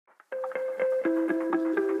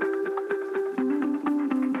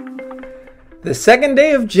The second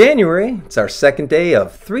day of January, it's our second day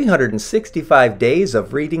of 365 days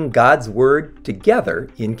of reading God's Word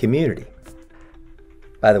together in community.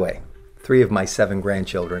 By the way, 3 of my 7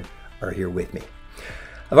 grandchildren are here with me.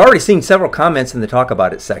 I've already seen several comments in the Talk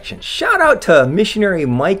About It section. Shout out to missionary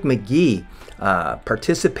Mike McGee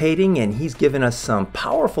participating, and he's given us some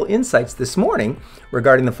powerful insights this morning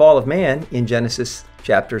regarding the fall of man in Genesis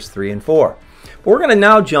chapters 3 and 4. But we're going to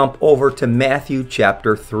now jump over to Matthew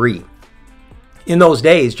chapter 3. In those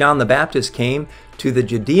days, John the Baptist came to the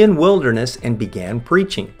Judean wilderness and began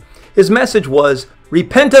preaching. His message was,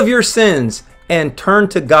 "Repent of your sins and turn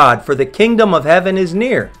to God, for the kingdom of heaven is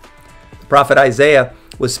near." The prophet Isaiah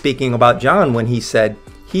was speaking about John when he said,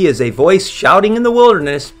 "He is a voice shouting in the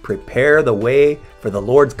wilderness, prepare the way for the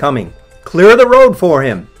Lord's coming. Clear the road for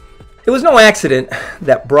him." It was no accident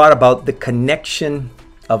that brought about the connection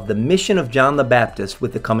of the mission of John the Baptist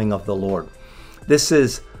with the coming of the Lord. This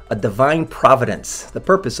is a divine providence, the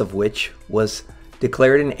purpose of which was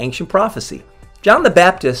declared in ancient prophecy. John the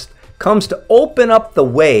Baptist comes to open up the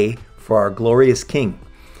way for our glorious King.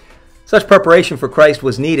 Such preparation for Christ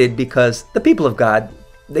was needed because the people of God,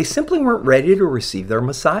 they simply weren't ready to receive their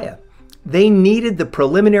Messiah. They needed the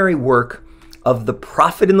preliminary work of the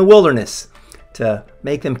prophet in the wilderness to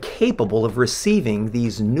make them capable of receiving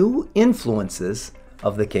these new influences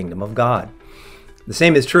of the kingdom of God. The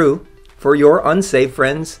same is true for your unsaved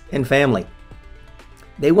friends and family.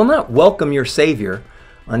 They will not welcome your Savior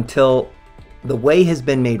until the way has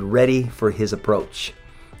been made ready for his approach.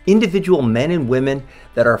 Individual men and women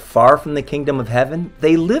that are far from the kingdom of heaven,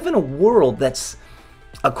 they live in a world that's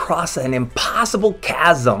across an impossible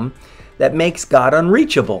chasm that makes God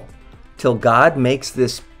unreachable, till God makes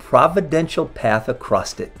this providential path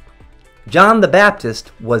across it. John the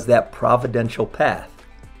Baptist was that providential path,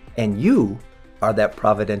 and you are that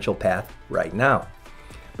providential path right now.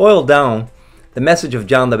 Boiled down, the message of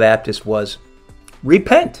John the Baptist was,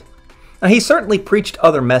 repent. Now, he certainly preached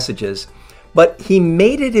other messages, but he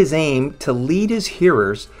made it his aim to lead his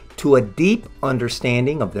hearers to a deep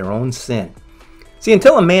understanding of their own sin. See,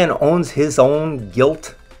 until a man owns his own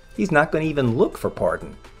guilt, he's not going to even look for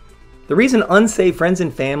pardon. The reason unsaved friends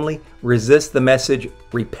and family resist the message,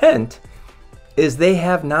 repent, is they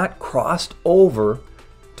have not crossed over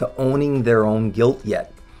to owning their own guilt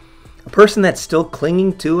yet. A person that's still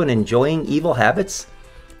clinging to and enjoying evil habits,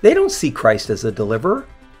 they don't see Christ as a deliverer.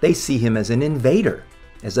 They see him as an invader,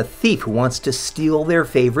 as a thief who wants to steal their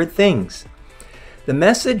favorite things. The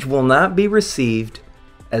message will not be received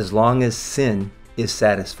as long as sin is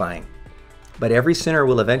satisfying. But every sinner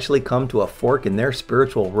will eventually come to a fork in their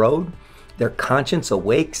spiritual road. Their conscience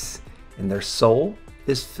awakes and their soul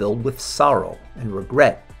is filled with sorrow and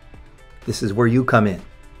regret. This is where you come in,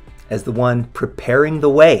 as the one preparing the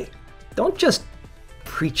way. Don't just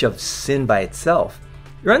preach of sin by itself.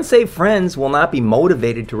 Your unsaved friends will not be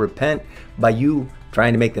motivated to repent by you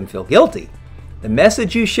trying to make them feel guilty. The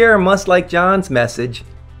message you share must, like John's message,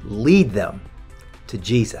 lead them to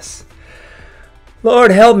Jesus.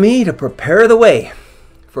 Lord, help me to prepare the way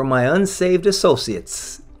for my unsaved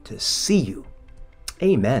associates to see you.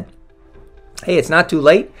 Amen. Hey, it's not too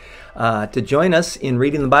late to join us in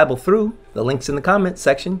reading the Bible through. The link's in the comments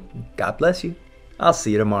section. God bless you. I'll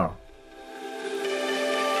see you tomorrow.